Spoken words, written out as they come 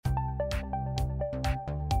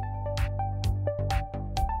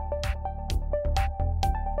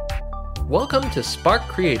Welcome to Spark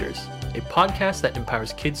Creators, a podcast that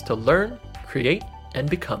empowers kids to learn, create, and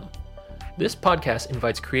become. This podcast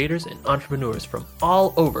invites creators and entrepreneurs from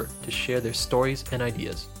all over to share their stories and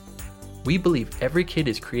ideas. We believe every kid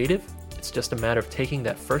is creative. It's just a matter of taking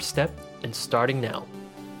that first step and starting now.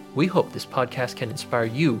 We hope this podcast can inspire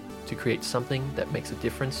you to create something that makes a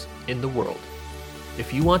difference in the world.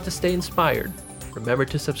 If you want to stay inspired, remember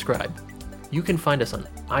to subscribe. You can find us on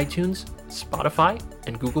iTunes, Spotify,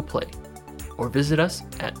 and Google Play, or visit us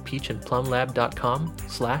at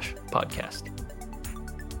peachandplumlab.com/podcast.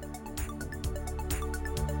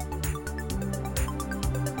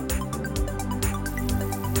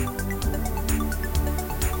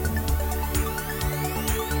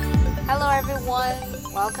 Hello everyone,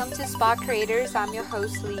 welcome to Spark Creators. I'm your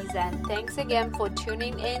host Liz, and thanks again for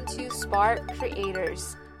tuning in to Spark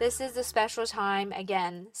Creators. This is a special time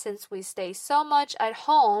again since we stay so much at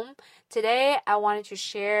home. Today I wanted to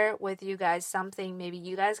share with you guys something maybe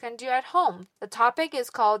you guys can do at home. The topic is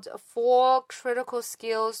called 4 critical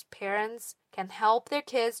skills parents can help their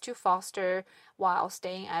kids to foster while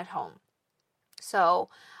staying at home. So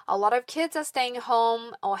a lot of kids are staying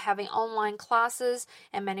home or having online classes,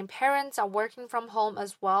 and many parents are working from home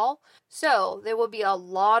as well. So there will be a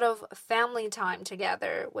lot of family time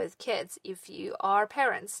together with kids if you are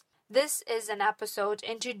parents. This is an episode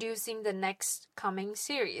introducing the next coming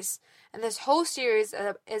series. And this whole series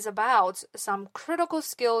is about some critical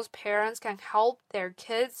skills parents can help their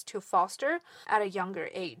kids to foster at a younger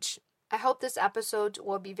age. I hope this episode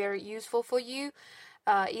will be very useful for you.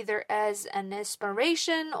 Either as an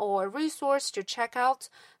inspiration or a resource to check out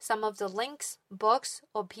some of the links, books,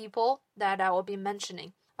 or people that I will be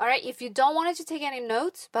mentioning. Alright, if you don't want to take any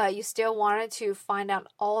notes, but you still wanted to find out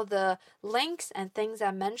all the links and things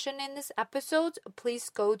I mentioned in this episode, please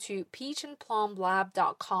go to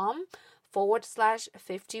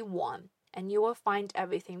peachandplumlab.com/51 and you will find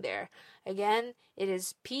everything there. Again, it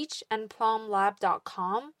is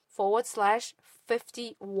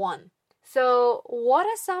peachandplumlab.com/51. So what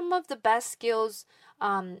are some of the best skills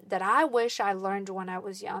that I wish I learned when I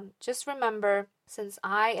was young? Just remember, since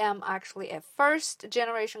I am actually a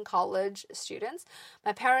first-generation college student,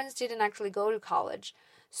 my parents didn't actually go to college.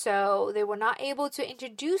 So they were not able to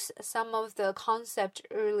introduce some of the concept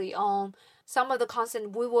early on, some of the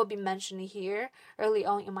concept we will be mentioning here early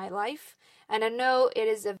on in my life. And I know it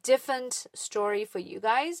is a different story for you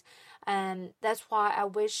guys, and that's why I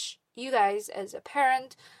wish you guys as a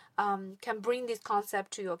parent can bring this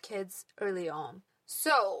concept to your kids early on.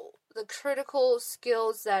 So the critical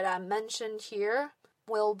skills that I mentioned here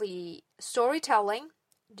will be storytelling,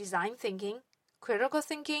 design thinking, critical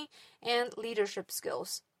thinking, and leadership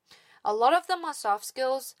skills. A lot of them are soft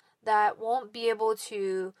skills that won't be able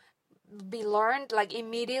to be learned like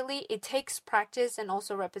immediately. It takes practice and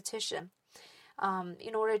also repetition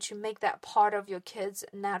in order to make that part of your kids'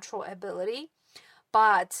 natural ability.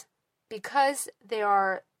 But because there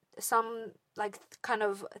are some like kind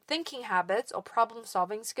of thinking habits or problem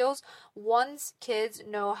solving skills, once kids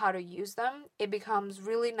know how to use them, it becomes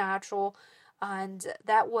really natural, and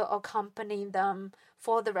that will accompany them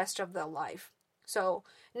for the rest of their life. So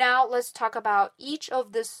now let's talk about each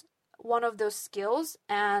of this one of those skills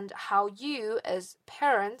and how you as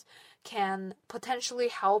parents can potentially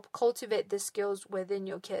help cultivate the skills within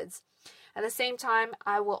your kids. At the same time,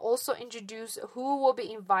 I will also introduce who will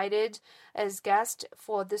be invited as guests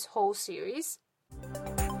for this whole series.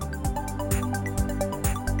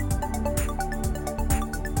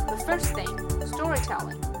 The first thing,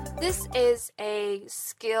 storytelling. This is a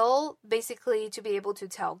skill basically to be able to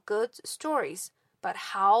tell good stories. But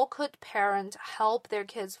how could parents help their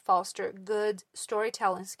kids foster good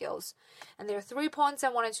storytelling skills? And there are 3 points I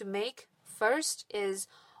wanted to make. First is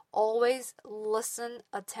always listen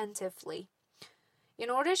attentively. In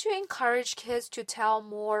order to encourage kids to tell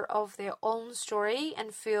more of their own story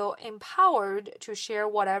and feel empowered to share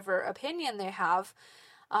whatever opinion they have,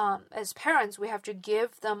 as parents, we have to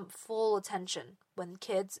give them full attention when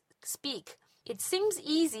kids speak. It seems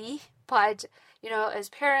easy, but as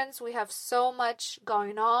parents, we have so much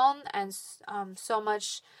going on and so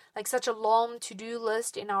much, like such a long to-do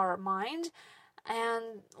list in our mind.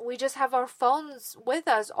 And we just have our phones with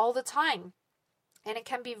us all the time. And it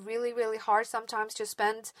can be really, really hard sometimes to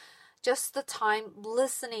spend just the time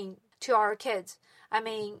listening to our kids.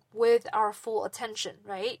 With our full attention,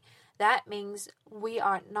 right? That means we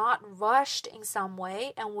are not rushed in some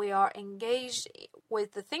way, and we are engaged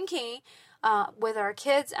with the thinking with our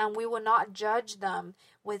kids, and we will not judge them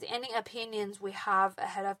with any opinions we have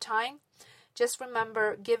ahead of time. Just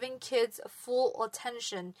remember, giving kids full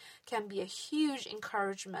attention can be a huge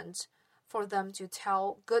encouragement for them to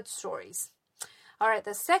tell good stories. All right,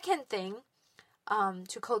 the second thing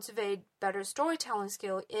to cultivate better storytelling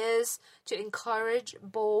skill is to encourage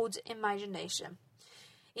bold imagination.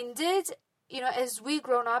 Indeed, as we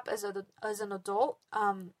grown up as an adult,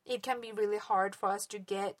 it can be really hard for us to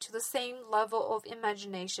get to the same level of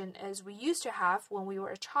imagination as we used to have when we were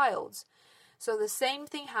a child. So the same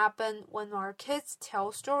thing happens when our kids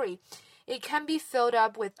tell story. It can be filled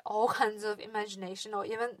up with all kinds of imagination or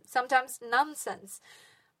even sometimes nonsense.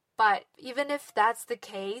 But even if that's the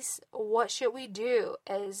case, what should we do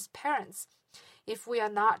as parents? If we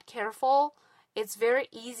are not careful, it's very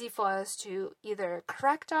easy for us to either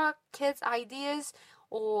correct our kids' ideas,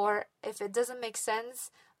 or if it doesn't make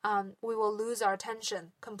sense, we will lose our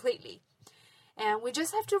attention completely. And we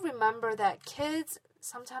just have to remember that kids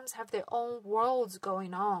sometimes have their own worlds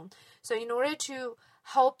going on. So in order to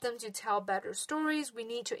help them to tell better stories, we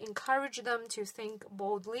need to encourage them to think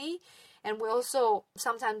boldly, and we also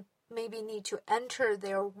sometimes maybe need to enter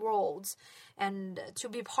their worlds and to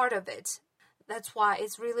be part of it. That's why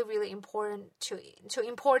it's really, really important to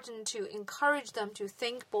encourage them to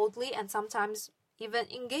think boldly and sometimes even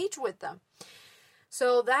engage with them.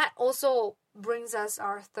 So that also brings us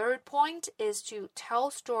our third point, is to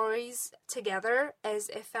tell stories together as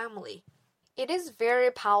a family. It is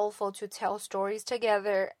very powerful to tell stories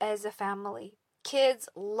together as a family. Kids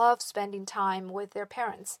love spending time with their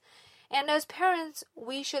parents. And as parents,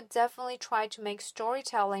 we should definitely try to make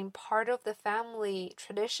storytelling part of the family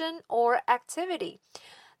tradition or activity.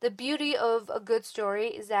 The beauty of a good story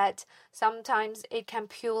is that sometimes it can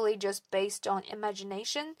purely just based on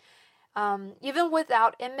imagination. Even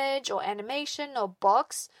without image or animation or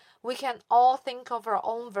books, we can all think of our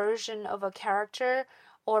own version of a character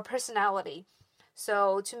or personality.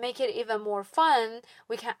 So to make it even more fun,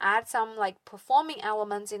 we can add some performing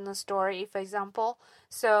elements in the story, for example.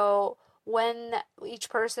 So when each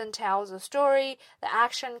person tells a story, the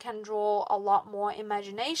action can draw a lot more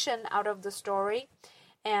imagination out of the story,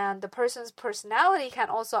 and the person's personality can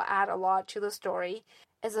also add a lot to the story.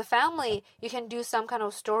 As a family, you can do some kind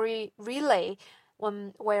of story relay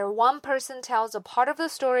where one person tells a part of the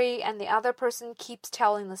story and the other person keeps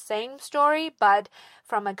telling the same story but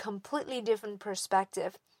from a completely different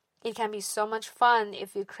perspective. It can be so much fun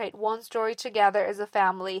if you create one story together as a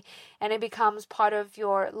family and it becomes part of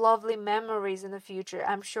your lovely memories in the future.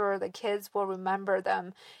 I'm sure the kids will remember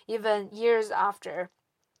them even years after.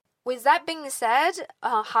 With that being said,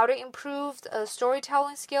 how to improve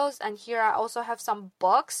storytelling skills, and here I also have some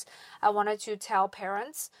books I wanted to tell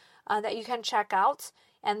parents that you can check out.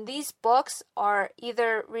 And these books are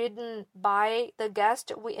either written by the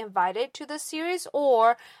guest we invited to the series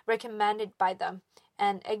or recommended by them.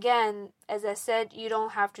 And again, as I said, you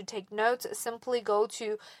don't have to take notes. Simply go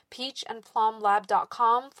to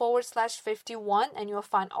peachandplumlab.com/51 and you'll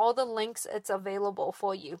find all the links. It's available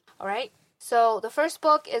for you. All right. So the first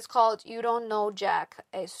book is called You Don't Know Jack,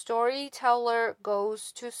 A Storyteller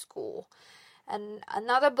Goes to School. And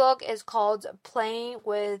another book is called Playing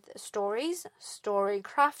with Stories, Story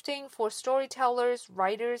Crafting for Storytellers,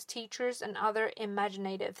 Writers, Teachers, and Other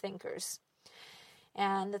Imaginative Thinkers.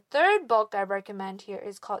 And the third book I recommend here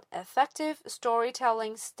is called Effective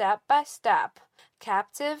Storytelling Step by Step,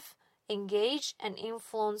 Captive, Engage, and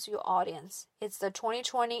Influence Your Audience. It's the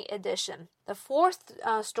 2020 edition. The fourth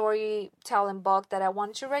storytelling book that I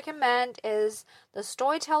want to recommend is The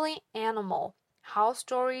Storytelling Animal, How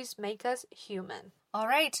Stories Make Us Human. All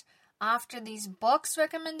right, after these books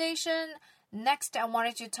recommendation, next I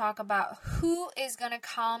wanted to talk about who is going to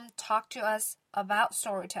come talk to us about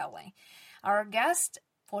storytelling. Our guest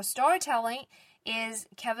for storytelling is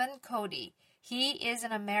Kevin Cody. He is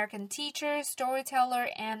an American teacher, storyteller,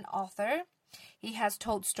 and author. He has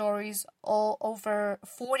told stories all over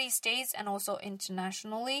 40 states and also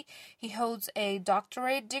internationally. He holds a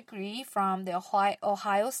doctorate degree from the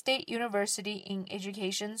Ohio State University in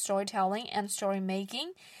Education, Storytelling, and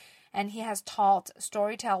Storymaking. And he has taught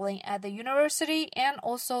storytelling at the university and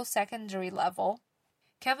also secondary level.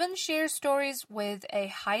 Kevin shares stories with a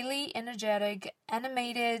highly energetic,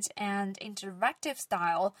 animated, and interactive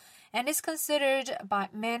style and is considered by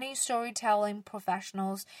many storytelling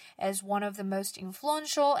professionals as one of the most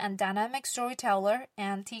influential and dynamic storyteller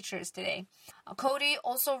and teachers today. Cody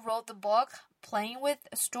also wrote the book Playing with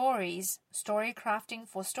Stories, Story Crafting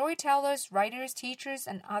for Storytellers, Writers, Teachers,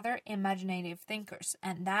 and Other Imaginative Thinkers.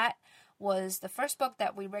 And that was the first book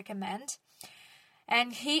that we recommend.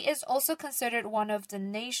 And he is also considered one of the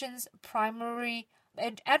nation's primary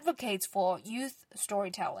advocates for youth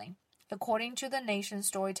storytelling. According to the Nation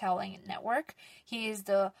Storytelling Network, he is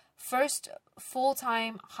the first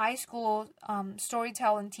full-time high school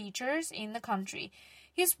storytelling teachers in the country.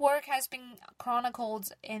 His work has been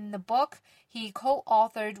chronicled in the book he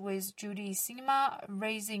co-authored with Judy Cinema,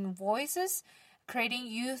 Raising Voices, creating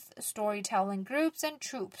youth storytelling groups and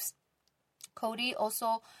troops. Cody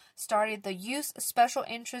also started the Youth Special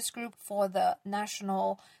Interest Group for the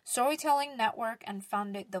National Storytelling Network and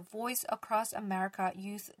founded the Voice Across America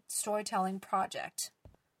Youth Storytelling Project.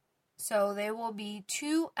 So there will be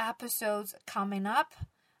 2 episodes coming up,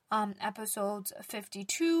 episodes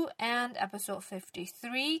 52 and episode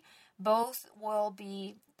 53. Both will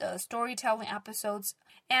be the storytelling episodes,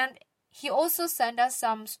 and he also sent us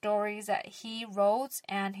some stories that he wrote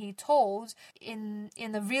and he told in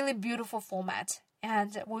a really beautiful format.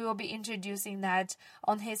 And we will be introducing that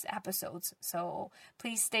on his episodes. So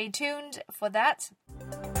please stay tuned for that.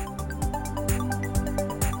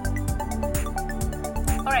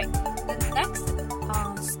 Alright, the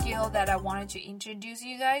next skill that I wanted to introduce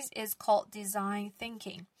you guys is called design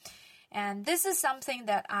thinking. And this is something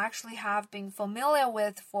that I actually have been familiar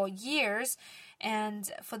with for years.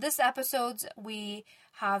 And for this episode, we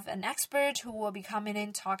have an expert who will be coming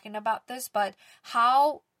in talking about this. But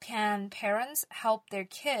how can parents help their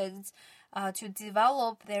kids to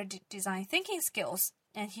develop their design thinking skills?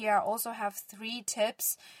 And here I also have 3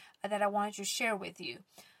 tips that I wanted to share with you.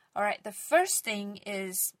 All right, the first thing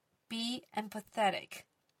is be empathetic.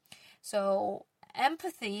 So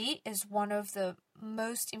empathy is one of the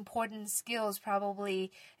most important skills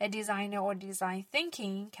probably a designer or design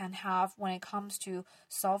thinking can have when it comes to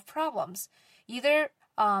solve problems, either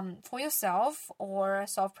for yourself or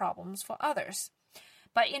solve problems for others.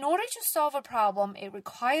 But in order to solve a problem, it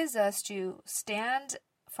requires us to stand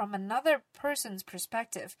from another person's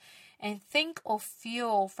perspective and think or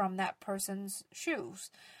feel from that person's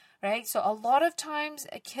shoes. Right? So a lot of times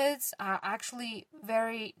kids are actually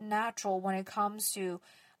very natural when it comes to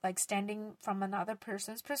like standing from another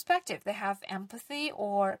person's perspective. They have empathy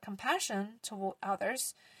or compassion toward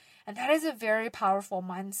others. And that is a very powerful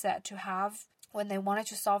mindset to have when they wanted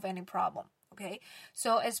to solve any problem. Okay?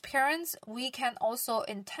 So as parents, we can also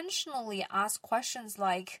intentionally ask questions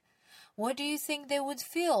like, what do you think they would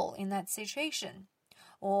feel in that situation?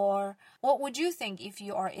 Or what would you think if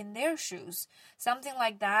you are in their shoes? Something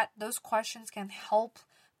like that. Those questions can help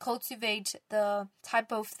cultivate the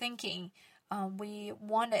type of thinking we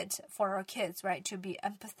wanted for our kids, right? To be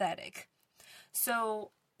empathetic.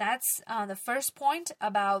 So that's the first point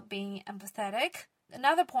about being empathetic.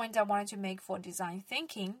 Another point I wanted to make for design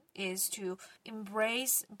thinking is to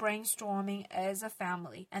embrace brainstorming as a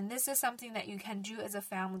family. And this is something that you can do as a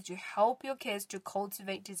family to help your kids to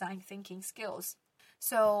cultivate design thinking skills.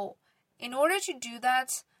 So in order to do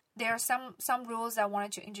that, there are some rules I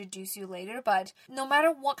wanted to introduce you later, but no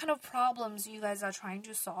matter what kind of problems you guys are trying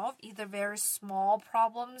to solve, either very small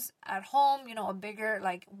problems at home, or bigger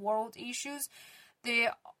like world issues,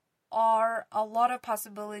 there are a lot of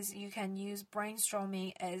possibilities. You can use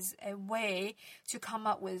brainstorming as a way to come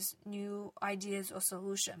up with new ideas or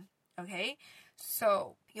solution. Okay?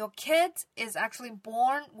 So your kid is actually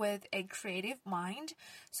born with a creative mind.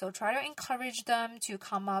 So try to encourage them to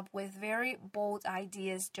come up with very bold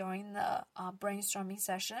ideas during the brainstorming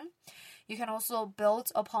session. You can also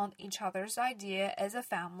build upon each other's idea as a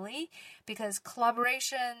family because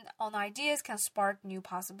collaboration on ideas can spark new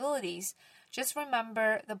possibilities. Just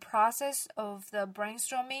remember the process of the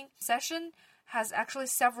brainstorming session has actually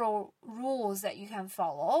several rules that you can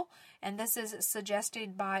follow, and this is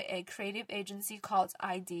suggested by a creative agency called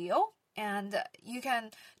Ideal. And you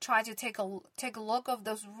can try to take a look of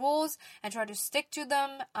those rules and try to stick to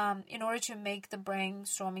them in order to make the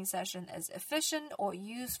brainstorming session as efficient or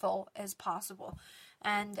useful as possible.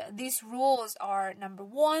 And these rules are: number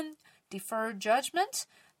 1, defer judgment.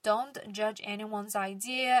 Don't judge anyone's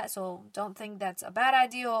idea, so don't think that's a bad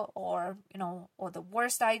idea or the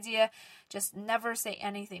worst idea. Just never say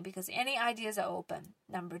anything because any ideas are open.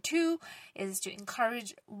 Number 2 is to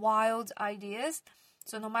encourage wild ideas.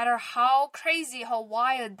 So no matter how crazy, how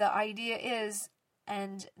wild the idea is,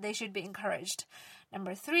 and they should be encouraged.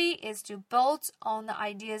 Number 3 is to build on the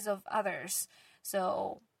ideas of others.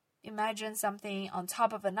 So imagine something on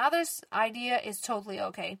top of another's idea is totally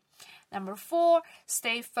okay. Number 4,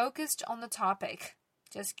 stay focused on the topic.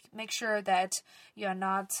 Just make sure that you're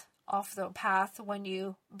not off the path when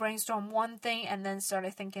you brainstorm one thing and then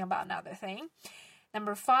started thinking about another thing.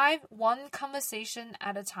 Number 5, one conversation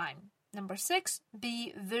at a time. Number 6,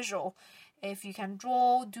 be visual. If you can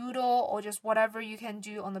draw, doodle, or just whatever you can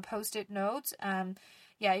do on the post-it notes,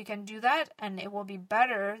 yeah, you can do that, and it will be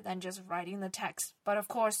better than just writing the text. But of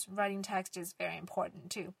course, writing text is very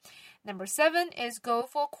important too. Number 7 is go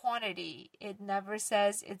for quantity. It never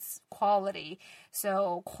says it's quality.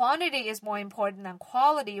 So quantity is more important than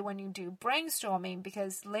quality when you do brainstorming,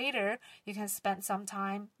 because later you can spend some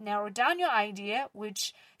time narrow down your idea,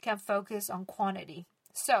 which can focus on quantity.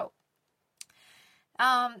 So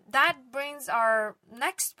that brings our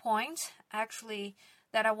next point, actually,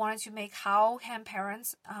 that I wanted to make. How can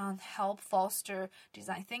parents help foster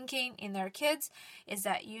design thinking in their kids, is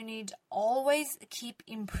that you need always keep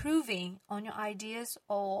improving on your ideas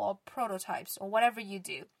or prototypes or whatever you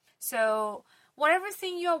do. So whatever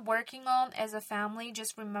thing you're working on as a family,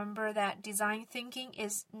 just remember that design thinking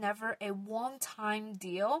is never a one-time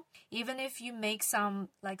deal. Even if you make some,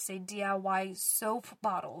 like say, DIY soap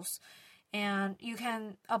bottles, and you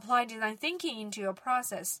can apply design thinking into your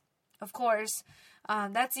process. Of course,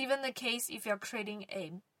 that's even the case if you're creating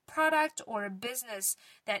a product or a business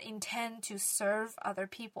that intend to serve other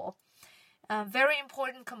people. A very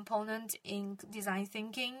important component in design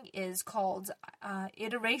thinking is called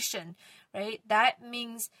iteration, right? That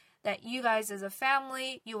means that you guys as a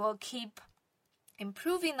family, you will keep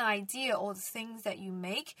improving the idea or the things that you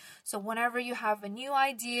make. So whenever you have a new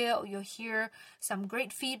idea or you hear some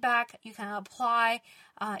great feedback, you can apply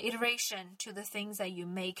iteration to the things that you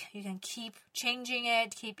make. You can keep changing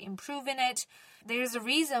it, keep improving it. There's a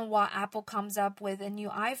reason why Apple comes up with a new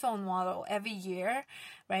iPhone model every year,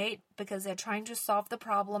 right? Because they're trying to solve the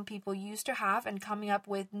problem people used to have and coming up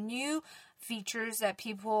with new features that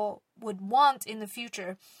people would want in the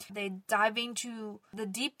future. They dive into the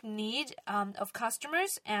deep need of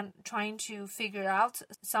customers and trying to figure out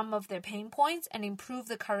some of their pain points and improve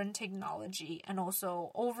the current technology and also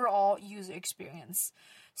overall user experience.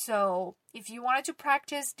 So if you wanted to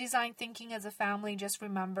practice design thinking as a family, just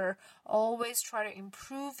remember, always try to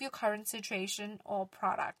improve your current situation or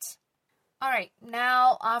product. Alright,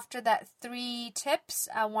 now after that 3 tips,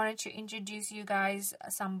 I wanted to introduce you guys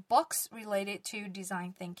some books related to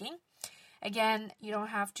design thinking. Again, you don't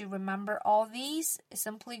have to remember all these.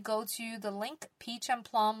 Simply go to the link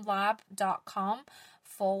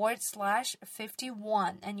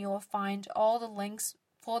peachandplumlab.com/51 and you will find all the links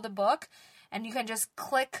for the book, and you can just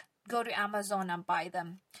go to Amazon and buy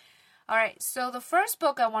them. Alright, so the first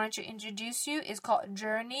book I wanted to introduce you is called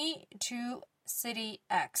Journey to City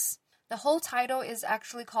X. The whole title is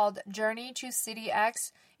actually called Journey to City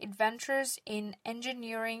X: Adventures in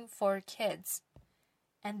Engineering for Kids.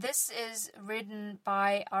 And this is written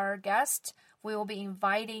by our guest. We will be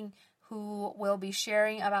inviting who will be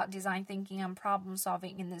sharing about design thinking and problem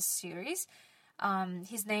solving in this series.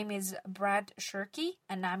 His name is Brad Shirky,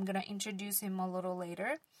 and I'm going to introduce him a little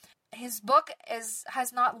later. His book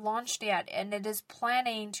has not launched yet, and it is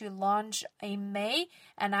planning to launch in May.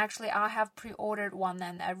 And actually, I have pre-ordered one,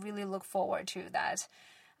 and I really look forward to that.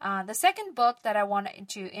 The second book that I wanted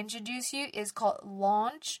to introduce you is called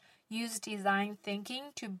Launch: Use Design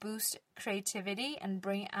Thinking to Boost Creativity and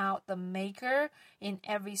Bring Out the Maker in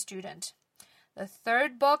Every Student. The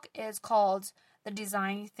third book is called The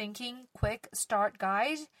Design Thinking Quick Start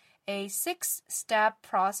Guide: A 6-step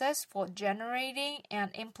process for generating and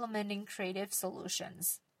implementing creative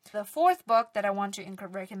solutions. The fourth book that I want to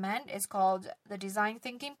recommend is called The Design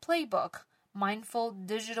Thinking Playbook: Mindful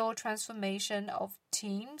Digital Transformation of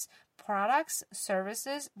Teams, Products,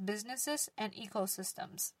 Services, Businesses, and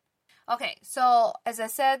Ecosystems. Okay, so as I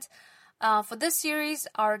said, for this series,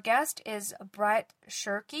 our guest is Brad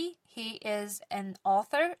Shirky. He is an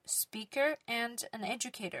author, speaker, and an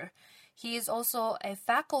educator. He is also a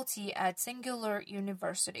faculty at Singular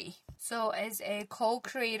University. So as a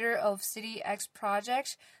co-creator of City X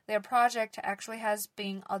project, their project actually has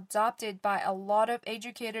been adopted by a lot of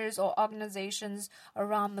educators or organizations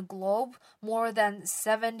around the globe, more than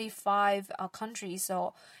 75 countries.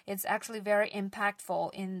 So it's actually very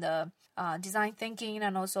impactful in the design thinking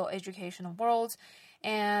and also educational world.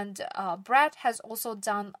 And Brad has also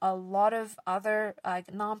done a lot of other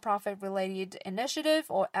nonprofit related initiative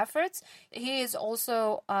or efforts. He is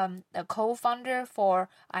also a co-founder for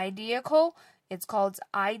IdeaCo. It's called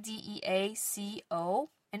IDEACO.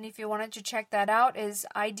 And if you wanted to check that out, is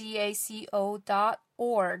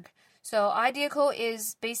ideaco.org. So IdeaCo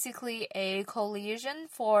is basically a coalition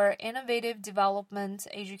for innovative development,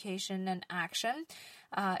 education, and action.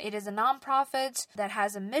 It is a nonprofit that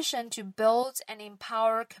has a mission to build and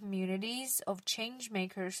empower communities of change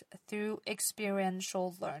makers through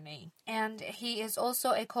experiential learning. And he is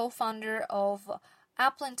also a co-founder of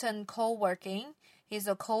Appleton Co-working. He's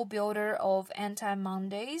a co-builder of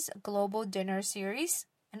Anti-Mondays Global Dinner Series.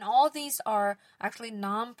 And all these are actually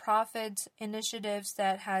non-profit initiatives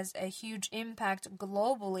that has a huge impact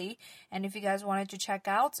globally. And if you guys wanted to check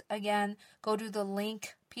out, again, go to the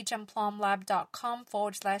link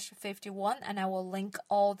peachandplumlab.com/51, and I will link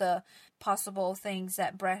all the possible things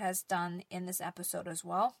that Brett has done in this episode as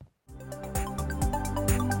well.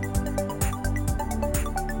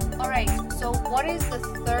 Alright, so what is the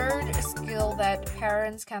third skill that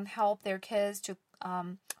parents can help their kids to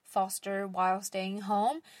foster while staying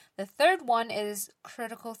home? The third one is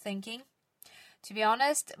critical thinking. To be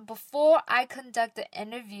honest, before I conduct the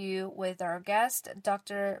interview with our guest,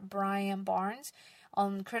 Dr. Brian Barnes,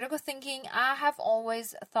 on critical thinking, I have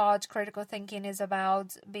always thought critical thinking is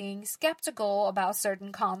about being skeptical about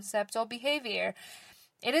certain concepts or behavior.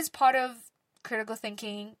 It is part of critical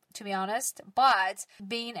thinking, to be honest, but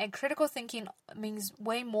being a critical thinking means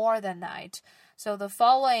way more than that. So the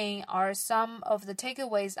following are some of the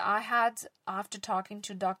takeaways I had after talking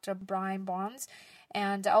to Dr. Brian Barnes,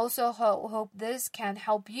 and I also hope this can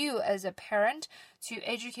help you as a parent to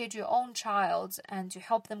educate your own child and to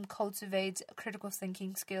help them cultivate critical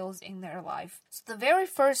thinking skills in their life. So the very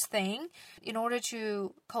first thing in order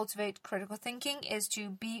to cultivate critical thinking is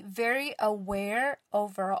to be very aware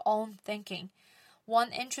of our own thinking.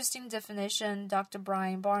 One interesting definition Dr.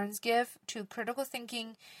 Brian Barnes gives to critical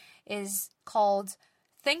thinking is called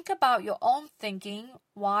think about your own thinking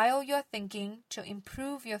while you're thinking to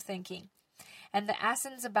improve your thinking. And the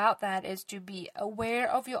essence about that is to be aware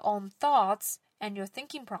of your own thoughts and your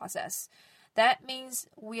thinking process. That means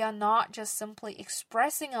we are not just simply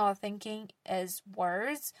expressing our thinking as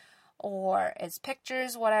words or as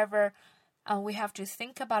pictures, whatever. We have to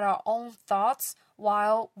think about our own thoughts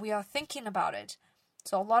while we are thinking about it.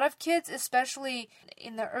 So a lot of kids, especially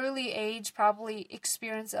in the early age, probably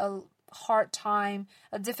experience a hard time,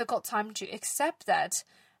 a difficult time to accept that.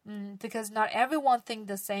 Because not everyone thinks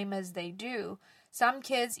the same as they do. Some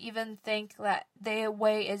kids even think that their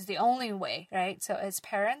way is the only way, right? So as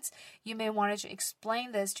parents, you may want to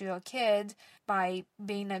explain this to your kid by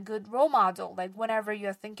being a good role model. Like whenever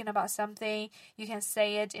you're thinking about something, you can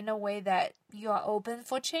say it in a way that you are open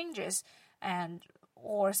for changes,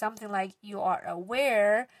 or something like you are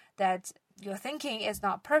aware that your thinking is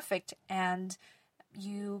not perfect and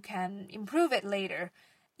you can improve it later.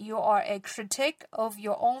 You are a critic of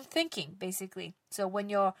your own thinking, basically. So when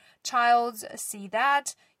your child see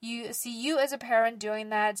that, you see you as a parent doing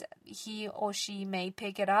that, he or she may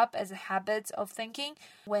pick it up as a habit of thinking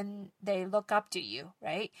when they look up to you,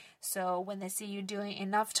 right? So when they see you doing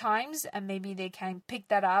enough times, and maybe they can pick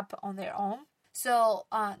that up on their own. So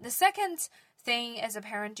the second thing as a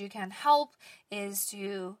parent you can help is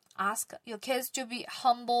to ask your kids to be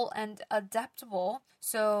humble and adaptable.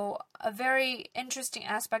 So a very interesting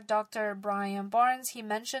aspect, Dr. Brian Barnes, he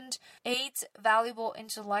mentioned 8 valuable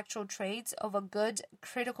intellectual traits of a good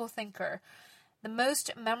critical thinker. The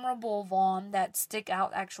most memorable one that stick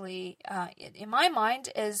out actually in my mind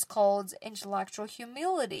is called intellectual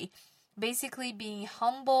humility, basically being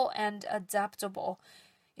humble and adaptable.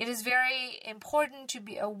 It is very important to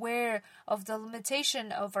be aware of the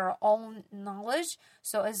limitation of our own knowledge.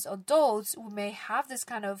 So as adults, we may have this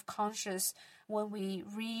kind of conscious when we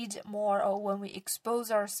read more or when we expose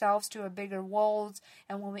ourselves to a bigger world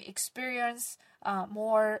and when we experience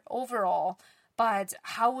more overall. But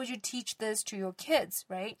how would you teach this to your kids,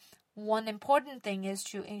 right? One important thing is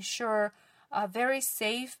to ensure a very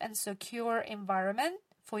safe and secure environment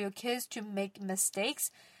for your kids to make mistakes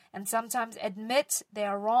and sometimes admit they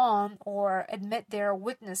are wrong or admit their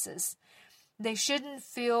weaknesses. They shouldn't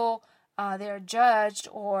feel they're judged,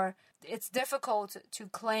 or it's difficult to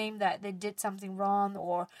claim that they did something wrong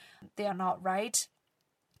or they are not right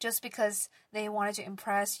just because they wanted to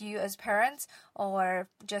impress you as parents or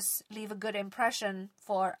just leave a good impression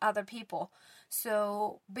for other people.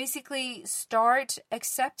 So basically start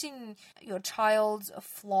accepting your child's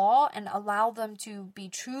flaw and allow them to be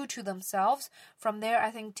true to themselves. From there,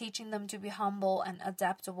 I think teaching them to be humble and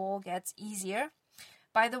adaptable gets easier.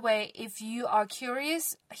 By the way, if you are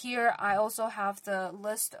curious, here I also have the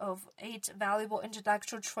list of 8 valuable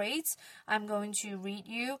intellectual traits I'm going to read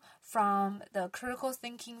you from the Critical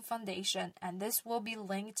Thinking Foundation, and this will be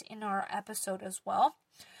linked in our episode as well.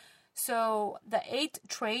 So the 8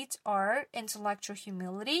 traits are intellectual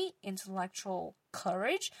humility, intellectual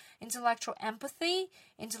courage, intellectual empathy,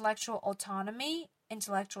 intellectual autonomy,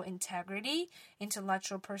 intellectual integrity,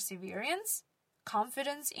 intellectual perseverance,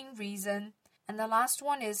 confidence in reason, and the last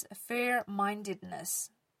one is fair-mindedness.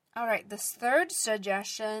 Alright, the third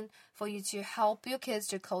suggestion for you to help your kids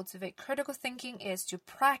to cultivate critical thinking is to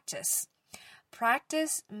practice.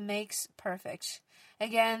 Practice makes perfect.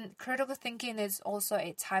 Again, critical thinking is also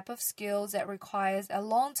a type of skill that requires a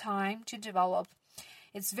long time to develop.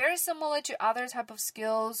 It's very similar to other type of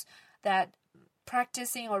skills that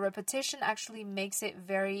practicing or repetition actually makes it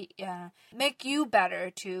make you better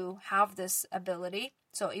to have this ability.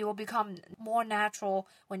 So it will become more natural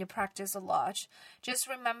when you practice a lot. Just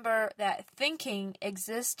remember that thinking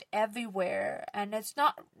exists everywhere, and it's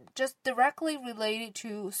not just directly related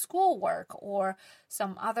to schoolwork or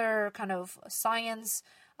some other kind of science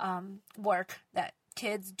work that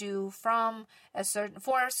kids do for a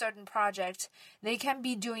certain project. They can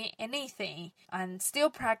be doing anything and still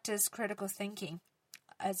practice critical thinking.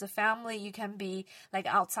 As a family, you can be like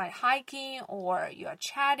outside hiking, or you're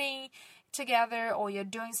chatting together, or you're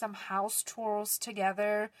doing some house chores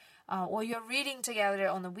together, or you're reading together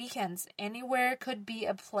on the weekends. Anywhere could be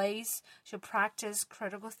a place to practice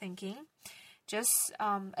critical thinking. Just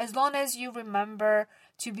as long as you remember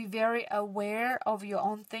to be very aware of your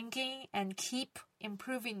own thinking and keep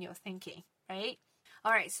improving your thinking, right?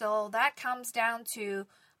 All right, so that comes down to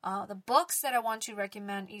the books that I want to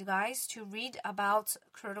recommend you guys to read about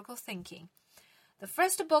critical thinking. The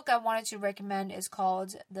first book I wanted to recommend is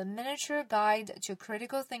called The Miniature Guide to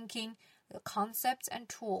Critical Thinking, The Concepts and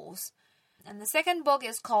Tools. And the second book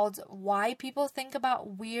is called Why People Think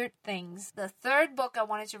About Weird Things. The third book I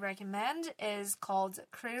wanted to recommend is called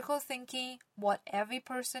Critical Thinking, What Every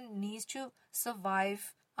Person Needs to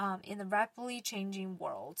Survive in the Rapidly Changing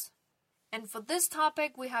World. And for this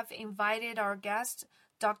topic, we have invited our guest,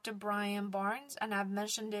 Dr. Brian Barnes, and I've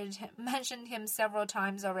mentioned him several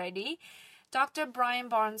times already. Dr. Brian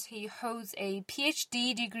Barnes, he holds a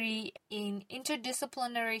PhD degree in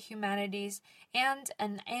interdisciplinary humanities and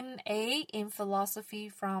an MA in philosophy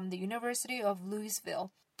from the University of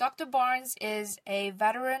Louisville. Dr. Barnes is a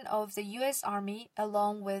veteran of the U.S. Army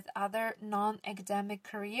along with other non-academic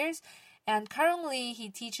careers, and currently he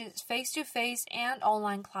teaches face-to-face and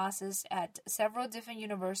online classes at several different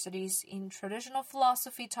universities in traditional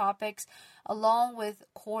philosophy topics, along with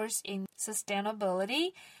course in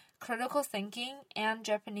sustainability, critical thinking, and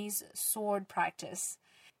Japanese sword practice.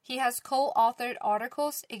 He has co-authored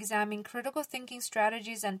articles examining critical thinking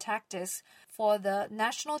strategies and tactics for the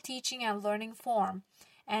National Teaching and Learning Forum,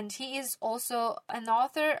 and he is also an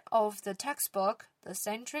author of the textbook, The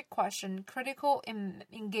Centric Question, Critical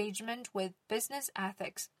Engagement with Business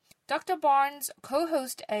Ethics. Dr. Barnes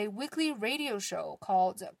co-hosts a weekly radio show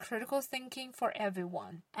called Critical Thinking for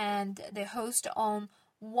Everyone, and they host on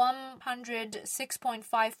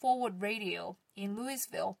 106.5 Forward Radio in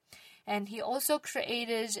Louisville. And he also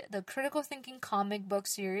created the critical thinking comic book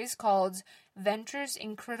series called Ventures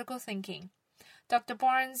in Critical Thinking. Dr.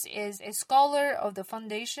 Barnes is a scholar of the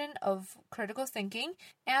Foundation of Critical Thinking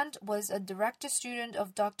and was a direct student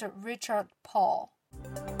of Dr. Richard Paul.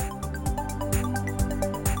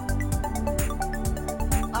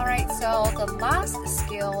 Alright, so the last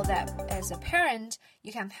skill that as a parent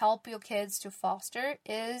you can help your kids to foster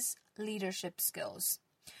is leadership skills.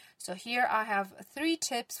 So here I have 3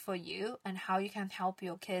 tips for you on how you can help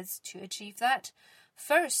your kids to achieve that.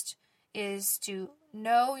 First is to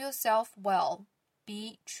know yourself well.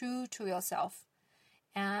 Be true to yourself.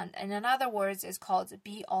 And in other words, it's called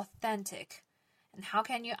be authentic. And how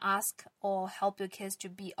can you ask or help your kids to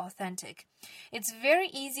be authentic? It's very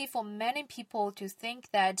easy for many people to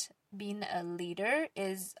think that being a leader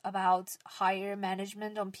is about higher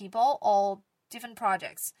management on people or different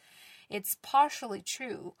projects. It's partially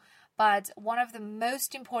true, but one of the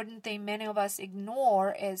most important things many of us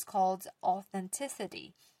ignore is called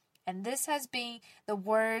authenticity. And this has been the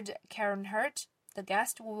word Karen Hurt, the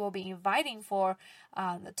guest we will be inviting for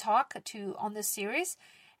the talk on this series,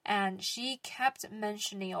 and she kept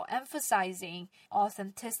mentioning or emphasizing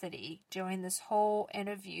authenticity during this whole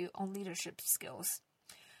interview on leadership skills.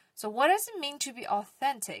 So what does it mean to be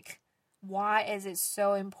authentic? Why is it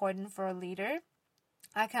so important for a leader?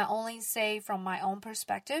 I can only say from my own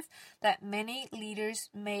perspective that many leaders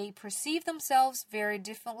may perceive themselves very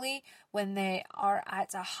differently when they are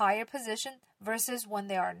at a higher position versus when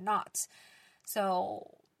they are not.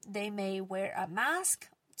 So they may wear a mask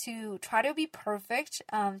to try to be perfect,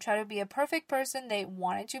 try to be a perfect person they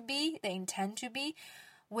wanted to be, they intend to be,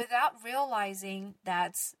 without realizing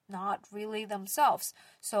that's not really themselves.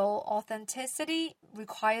 So authenticity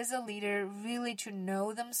requires a leader really to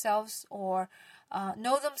know themselves or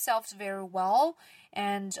know themselves very well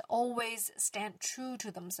and always stand true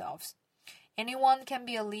to themselves. Anyone can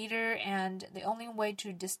be a leader, and the only way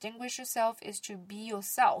to distinguish yourself is to be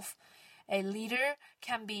yourself. A leader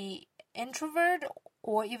can be introvert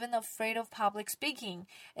or even afraid of public speaking,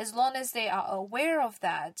 as long as they are aware of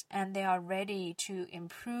that and they are ready to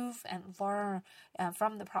improve and learn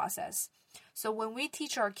from the process. So when we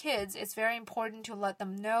teach our kids, it's very important to let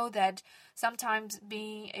them know that sometimes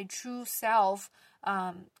being a true self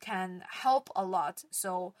can help a lot.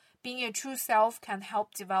 So being a true self can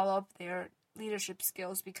help develop their leadership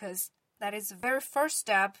skills, because that is the very first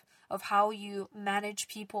step of how you manage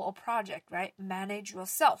people or project, right? Manage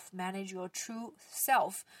yourself, manage your true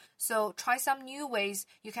self. So try some new ways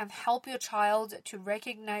you can help your child to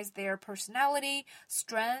recognize their personality,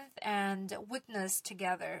 strength, and weakness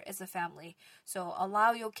together as a family. So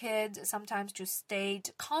allow your kids sometimes to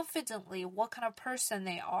state confidently what kind of person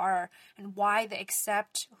they are and why they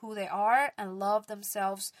accept who they are and love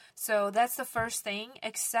themselves. So that's the first thing.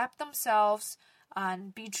 Accept themselves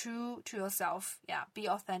and be true to yourself. Yeah, be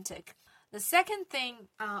authentic. The second thing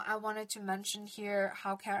I wanted to mention here,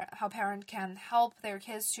 how parents can help their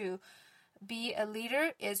kids to be a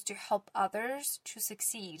leader, is to help others to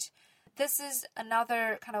succeed. This is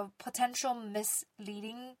another kind of potential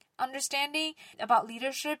misleading understanding about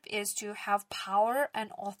leadership, is to have power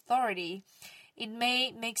and authority. It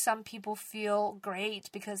may make some people feel great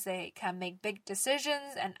because they can make big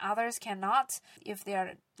decisions and others cannot if they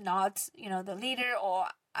are not, the leader or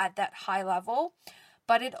at that high level.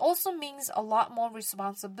 But it also means a lot more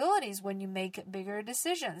responsibilities when you make bigger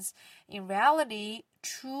decisions. In reality,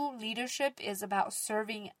 true leadership is about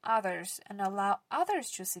serving others and allow others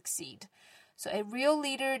to succeed. So a real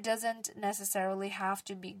leader doesn't necessarily have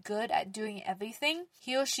to be good at doing everything.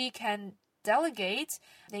 He or she can delegate.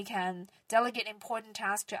 They can delegate important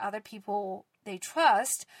tasks to other people they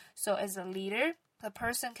trust. So as a leader, the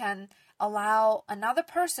person can allow another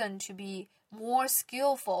person to be more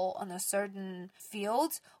skillful on a certain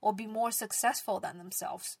field or be more successful than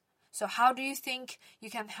themselves. So how do you think you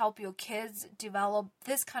can help your kids develop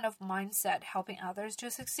this kind of mindset, helping others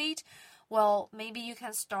to succeed? Well, maybe you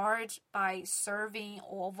can start by serving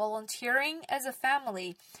or volunteering as a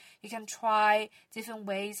family. You can try different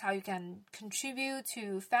ways how you can contribute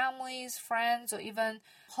to families, friends, or even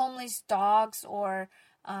homeless dogs or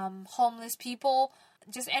homeless people,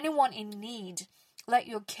 just anyone in need. Let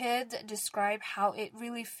your kid describe how it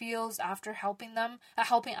really feels after helping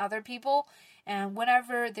other people. And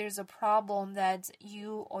whenever there's a problem that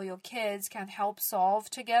you or your kids can help solve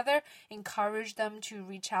together, encourage them to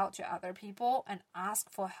reach out to other people and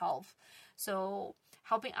ask for help. So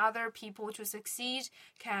helping other people to succeed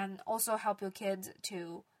can also help your kids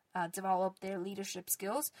to develop their leadership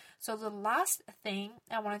skills. So the last thing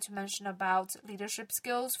I wanted to mention about leadership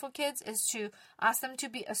skills for kids is to ask them to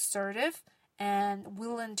be assertive and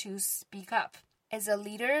willing to speak up. As a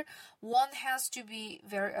leader, one has to be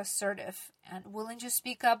very assertive and willing to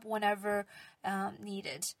speak up whenever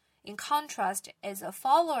needed. In contrast, as a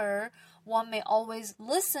follower, one may always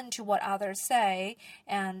listen to what others say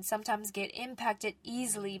and sometimes get impacted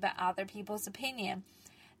easily by other people's opinion.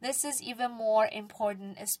 This is even more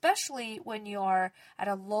important, especially when you are at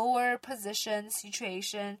a lower position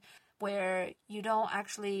situation where you don't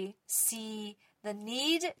actually see the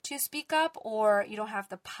need to speak up or you don't have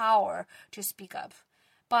the power to speak up.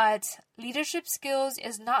 But leadership skills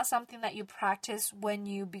is not something that you practice when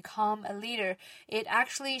you become a leader. It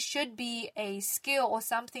actually should be a skill or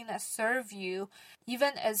something that serves you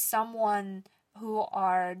even as someone who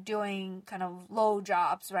are doing kind of low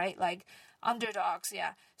jobs, right? Like underdogs,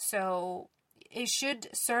 yeah. So it should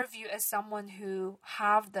serve you as someone who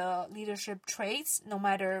have the leadership traits no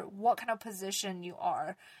matter what kind of position you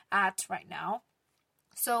are at right now.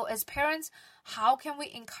 So as parents, how can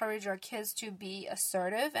we encourage our kids to be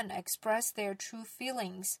assertive and express their true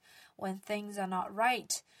feelings when things are not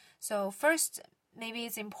right? So first, maybe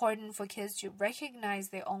it's important for kids to recognize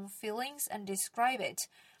their own feelings and describe it.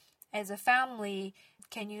 As a family,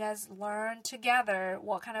 can you guys learn together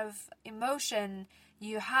what kind of emotion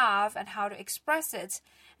you have and how to express it?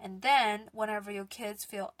 And then whenever your kids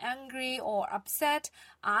feel angry or upset,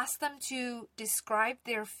 ask them to describe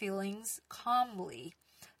their feelings calmly.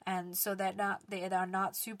 And so that they are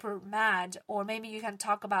not super mad, or maybe you can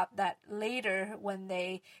talk about that later when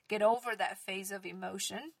they get over that phase of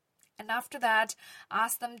emotion. And after that,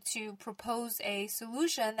 ask them to propose a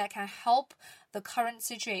solution that can help the current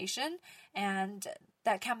situation and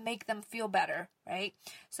that can make them feel better, right?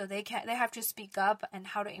 So they have to speak up and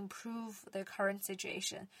how to improve the current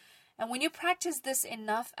situation. And when you practice this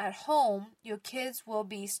enough at home, your kids will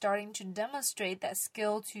be starting to demonstrate that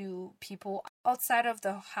skill to people outside of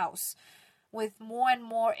the house. with more and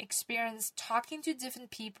more experience talking to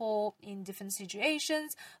different people in different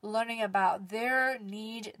situations, learning about their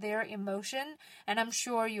need, their emotion, and I'm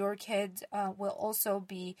sure your kids will also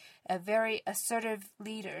be a very assertive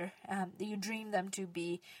leader that you dream them to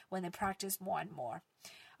be when they practice more and more.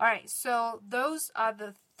 All right, so those are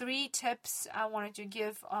the 3 tips I wanted to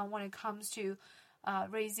give when it comes to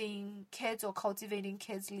raising kids or cultivating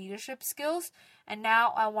kids' leadership skills. And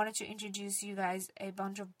now I wanted to introduce you guys a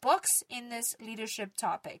bunch of books in this leadership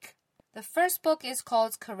topic. The first book is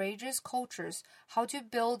called Courageous Cultures: How to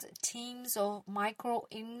Build Teams of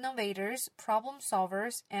Micro-Innovators, Problem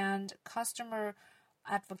Solvers, and Customer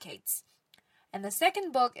Advocates. And the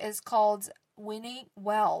second book is called Winning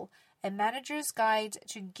Well: A Manager's Guide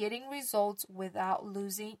to Getting Results Without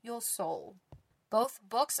Losing Your Soul. Both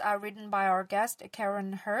books are written by our guest,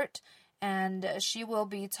 Karen Hurt, and she will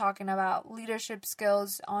be talking about leadership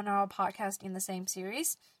skills on our podcast in the same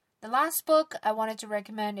series. The last book I wanted to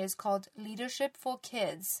recommend is called Leadership for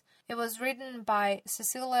Kids. It was written by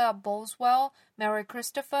Cecilia Boswell, Mary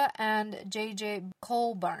Christopher, and J.J.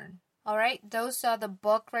 Colburn. Alright, those are the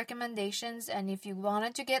book recommendations, and if you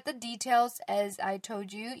wanted to get the details, as I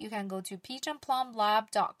told you, you can go to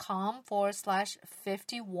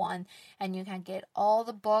peachandplumlab.com/51 and you can get all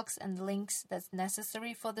the books and links that's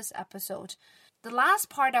necessary for this episode. The last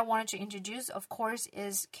part I wanted to introduce, of course,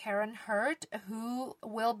 is Karen Hurt, who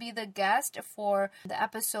will be the guest for the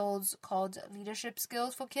episodes called Leadership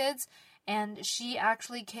Skills for Kids, and she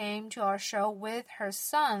actually came to our show with her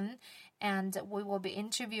son, and we will be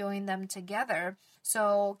interviewing them together.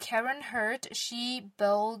 So Karen Hurt, she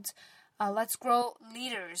built Let's Grow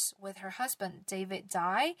Leaders with her husband, David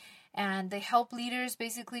Dye, and they help leaders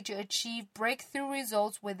basically to achieve breakthrough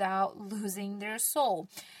results without losing their soul.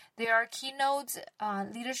 They are keynote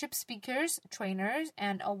leadership speakers, trainers,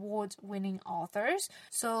 and award-winning authors.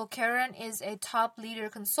 So Karen is a top leader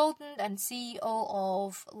consultant and CEO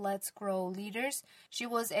of Let's Grow Leaders. She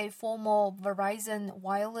was a former Verizon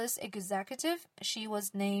wireless executive. She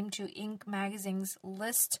was named to Inc. magazine's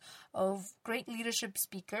list of great leadership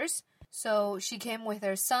speakers. So she came with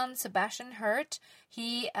her son, Sebastian Hurt.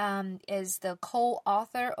 He is the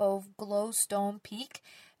co-author of Glowstone Peak,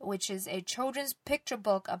 which is a children's picture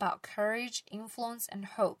book about courage, influence, and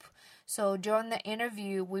hope. So during the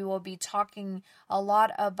interview, we will be talking a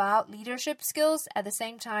lot about leadership skills, at the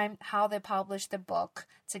same time, how they publish the book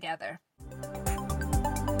together.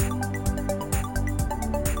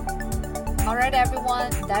 Alright everyone,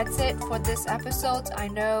 that's it for this episode. I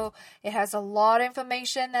know it has a lot of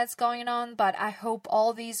information that's going on, but I hope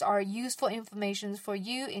all these are useful information for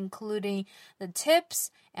you, including the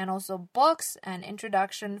tips and also books and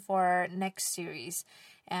introduction for our next series.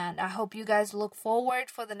 And I hope you guys look forward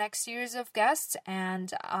for the next series of guests.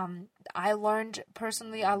 And I learned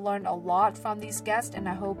a lot from these guests, and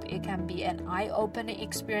I hope it can be an eye-opening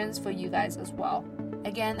experience for you guys as well.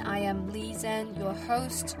 Again, I am Li Zhen, your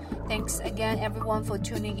host. Thanks again, everyone, for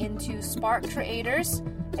tuning into Spark Creators,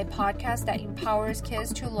 a podcast that empowers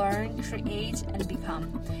kids to learn, create, and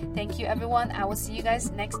become. Thank you, everyone. I will see you guys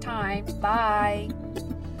next time. Bye.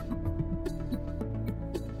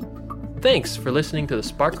 Thanks for listening to the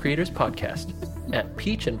Spark Creators podcast at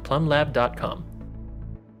peachandplumlab.com.